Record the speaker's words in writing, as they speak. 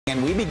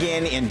And we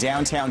begin in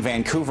downtown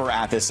Vancouver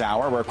at this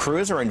hour, where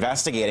crews are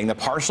investigating the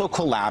partial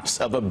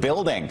collapse of a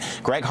building.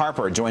 Greg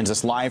Harper joins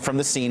us live from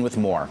the scene with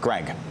more.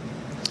 Greg.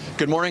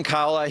 Good morning,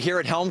 Kyle. Here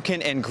at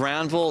Helmkin and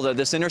Granville,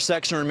 this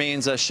intersection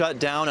remains shut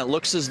down. It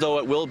looks as though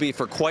it will be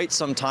for quite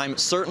some time,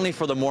 certainly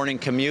for the morning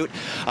commute.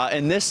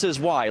 And this is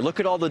why.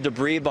 Look at all the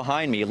debris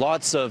behind me.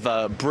 Lots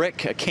of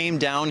brick came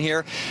down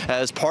here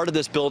as part of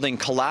this building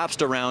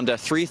collapsed around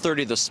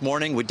 3:30 this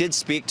morning. We did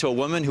speak to a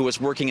woman who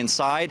was working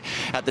inside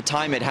at the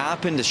time it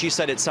happened. She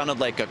said it sounded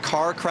like a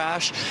car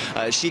crash.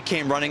 She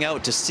came running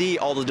out to see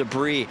all the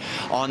debris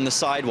on the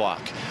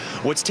sidewalk.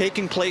 What's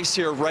taking place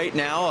here right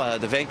now,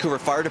 the Vancouver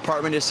Fire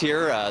Department is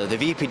here, the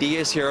VPD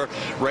is here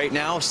right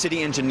now,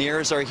 city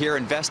engineers are here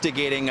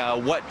investigating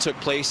what took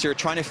place here,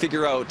 trying to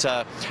figure out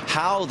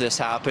how this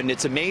happened.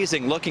 It's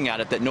amazing looking at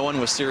it that no one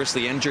was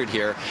seriously injured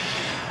here.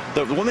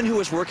 The woman who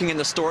was working in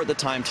the store at the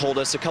time told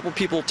us, a couple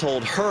people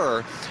told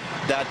her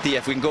that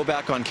if we can go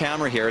back on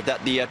camera here,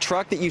 that the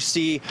truck that you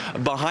see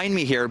behind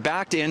me here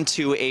backed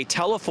into a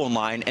telephone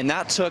line, and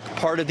that took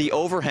part of the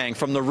overhang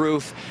from the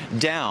roof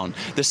down.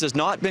 This has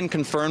not been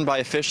confirmed by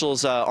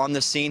officials on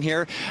the scene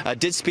here.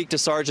 Did speak to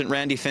Sergeant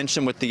Randy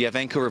Fincham with the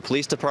Vancouver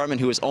Police Department,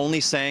 who is only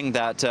saying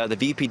that the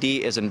VPD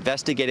is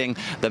investigating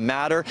the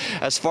matter.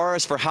 As far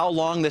as for how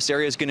long this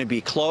area is going to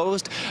be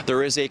closed,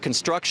 there is a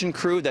construction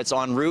crew that's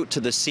en route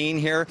to the scene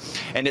here,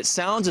 and it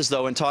sounds as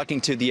though, in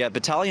talking to the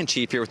battalion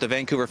chief here with the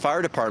Vancouver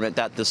Fire Department,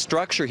 that the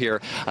structure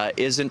here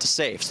isn't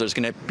safe. So there's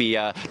going to be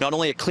not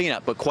only a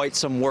cleanup, but quite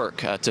some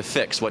work to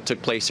fix what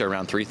took place here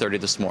around 3:30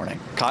 this morning.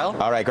 Kyle?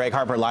 All right, Greg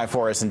Harper live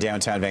for us in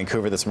downtown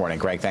Vancouver this morning.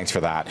 Greg, thanks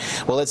for that.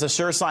 Well, it's a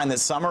sure sign that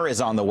summer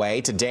is on the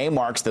way. Today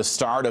marks the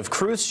start of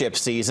cruise ship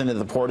season at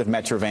the Port of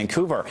Metro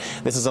Vancouver.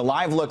 This is a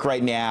live look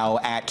right now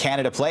at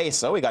Canada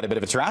Place. Oh, we got a bit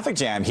of a traffic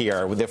jam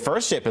here. The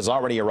first ship has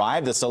already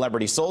arrived, the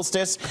Celebrity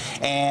Solstice,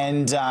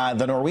 and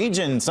the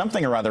Norwegian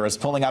something or other is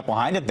pulling up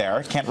behind it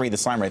there. Can't read the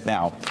sign right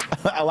now.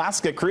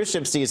 Alaska cruise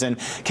ship season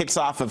kicks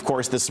off, of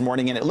course, this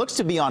morning, and it looks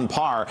to be on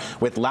par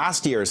with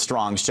last year's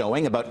strong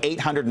showing. About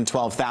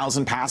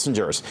 812,000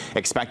 passengers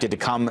expected to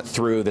come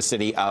through the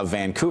city of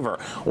Vancouver.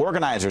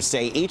 Organizers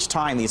say each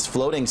time these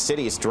floating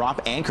cities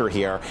drop anchor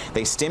here,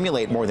 they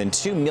stimulate more than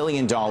 $2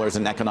 million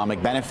in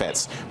economic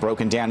benefits.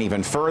 Broken down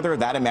even further,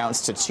 that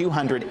amounts to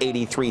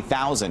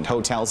 283,000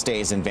 hotel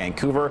stays in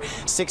Vancouver,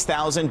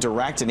 6,000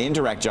 direct and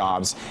indirect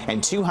jobs,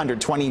 and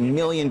 $220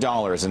 million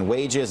in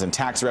wages and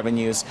tax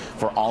revenues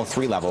for all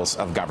three levels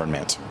of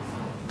government.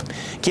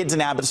 Kids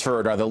in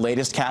Abbotsford are the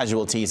latest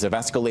casualties of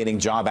escalating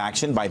job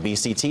action by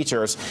BC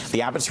teachers.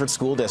 The Abbotsford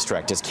School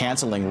District is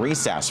cancelling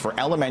recess for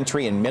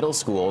elementary and middle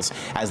schools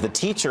as the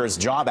teachers'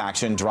 job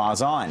action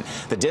draws on.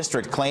 The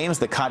district claims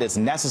the cut is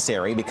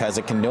necessary because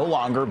it can no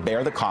longer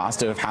bear the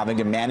cost of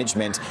having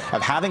management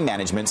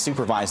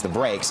supervise the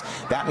breaks.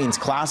 That means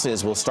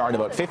classes will start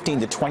about 15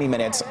 to 20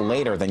 minutes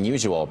later than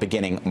usual,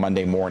 beginning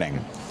Monday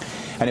morning.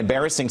 An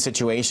embarrassing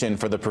situation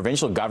for the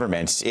provincial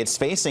government. It's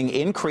facing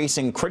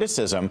increasing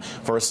criticism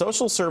for a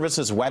social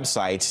services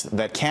website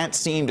that can't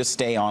seem to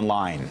stay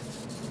online.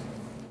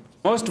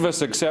 Most of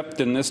us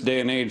accept in this day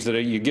and age that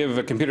you give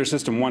a computer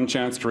system one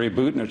chance to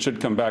reboot and it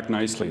should come back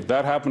nicely.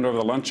 That happened over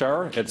the lunch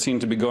hour. It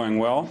seemed to be going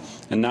well,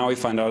 and now we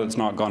find out it's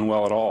not gone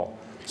well at all.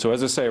 So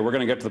as I say, we're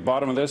going to get to the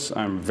bottom of this.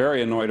 I'm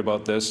very annoyed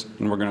about this,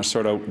 and we're going to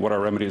sort out what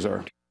our remedies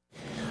are.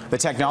 The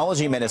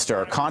technology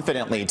minister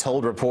confidently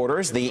told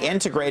reporters the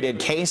integrated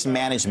case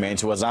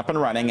management was up and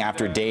running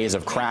after days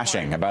of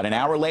crashing. About an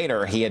hour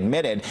later, he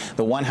admitted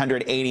the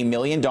 $180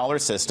 million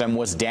system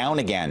was down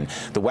again.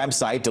 The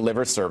website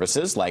delivers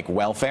services like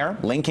welfare,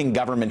 linking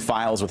government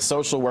files with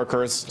social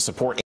workers,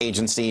 support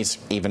agencies,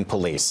 even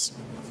police.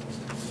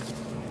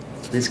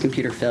 This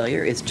computer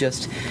failure is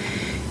just,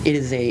 it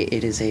is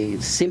a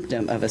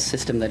symptom of a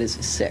system that is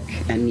sick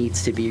and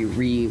needs to be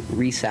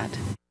reset.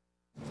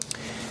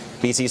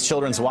 BC's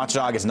Children's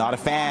Watchdog is not a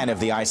fan of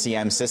the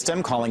ICM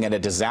system, calling it a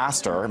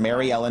disaster.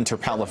 Mary Ellen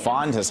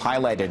Turpel-Lafond has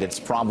highlighted its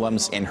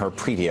problems in her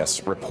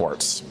previous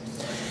reports.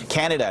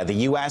 Canada, the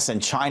U.S.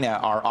 and China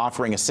are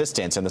offering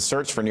assistance in the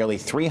search for nearly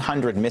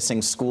 300 missing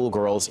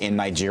schoolgirls in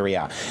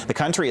Nigeria. The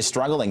country is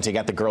struggling to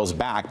get the girls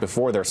back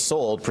before they're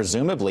sold,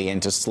 presumably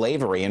into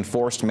slavery and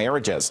forced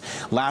marriages.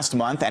 Last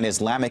month, an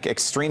Islamic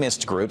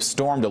extremist group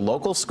stormed a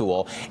local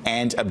school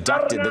and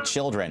abducted the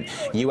children.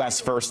 U.S.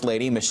 First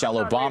Lady Michelle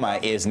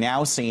Obama is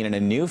now seen in a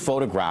new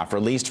photograph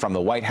released from the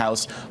White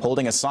House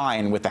holding a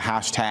sign with the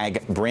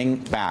hashtag Bring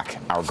Back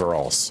Our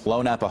Girls.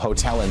 Blown up a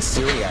hotel in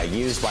Syria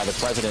used by the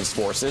president's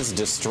forces,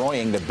 destroying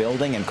the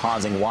building and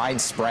causing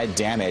widespread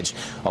damage.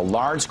 A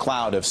large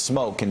cloud of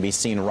smoke can be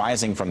seen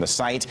rising from the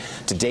site.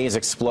 Today's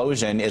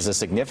explosion is a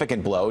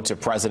significant blow to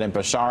President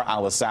Bashar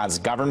al-Assad's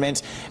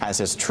government as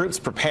his troops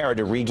prepare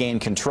to regain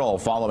control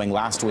following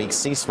last week's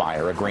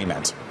ceasefire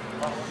agreement.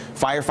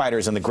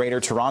 Firefighters in the Greater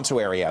Toronto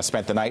area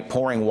spent the night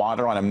pouring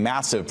water on a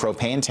massive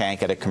propane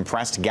tank at a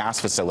compressed gas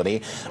facility.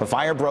 A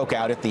fire broke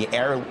out at the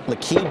Air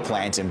Liquide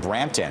plant in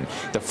Brampton.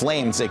 The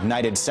flames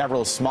ignited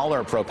several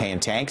smaller propane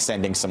tanks,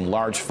 sending some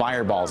large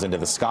fireballs into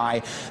the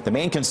sky. The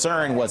main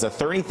concern was a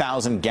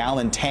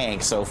 30,000-gallon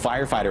tank, so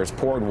firefighters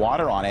poured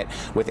water on it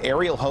with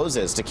aerial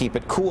hoses to keep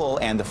it cool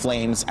and the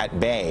flames at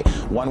bay.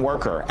 One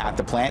worker at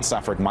the plant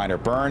suffered minor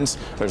burns.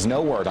 There's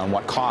no word on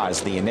what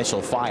caused the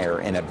initial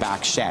fire in a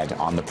back shed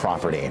on the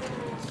property.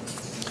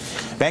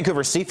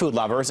 Vancouver seafood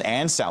lovers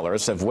and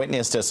sellers have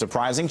witnessed a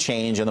surprising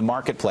change in the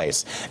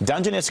marketplace.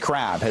 Dungeness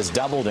crab has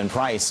doubled in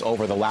price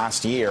over the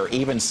last year,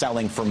 even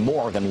selling for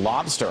more than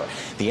lobster.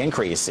 The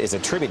increase is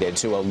attributed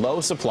to a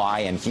low supply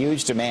and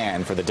huge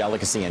demand for the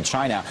delicacy in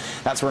China.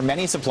 That's where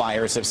many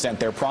suppliers have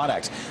sent their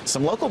product.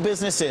 Some local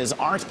businesses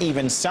aren't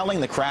even selling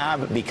the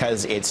crab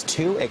because it's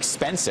too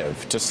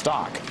expensive to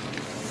stock.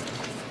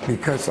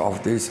 Because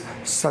of this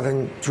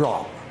sudden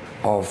drop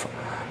of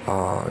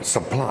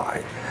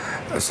supply,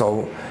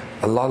 so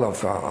a lot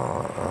of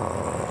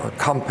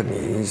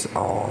companies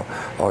or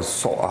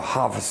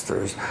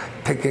harvesters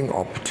taking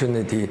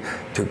opportunity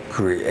to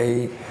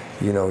create,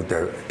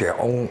 their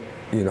own,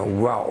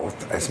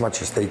 wealth as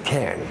much as they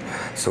can.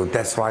 So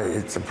that's why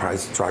it's the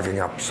price driving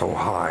up so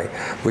high,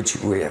 which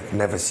we have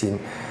never seen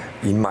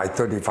in my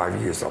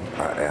 35 years of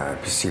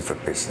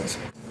seafood business.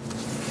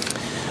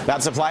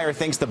 That supplier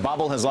thinks the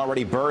bubble has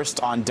already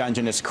burst on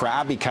Dungeness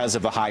crab because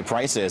of the high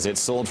prices.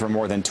 It's sold for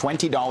more than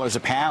 $20 a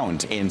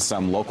pound in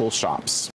some local shops.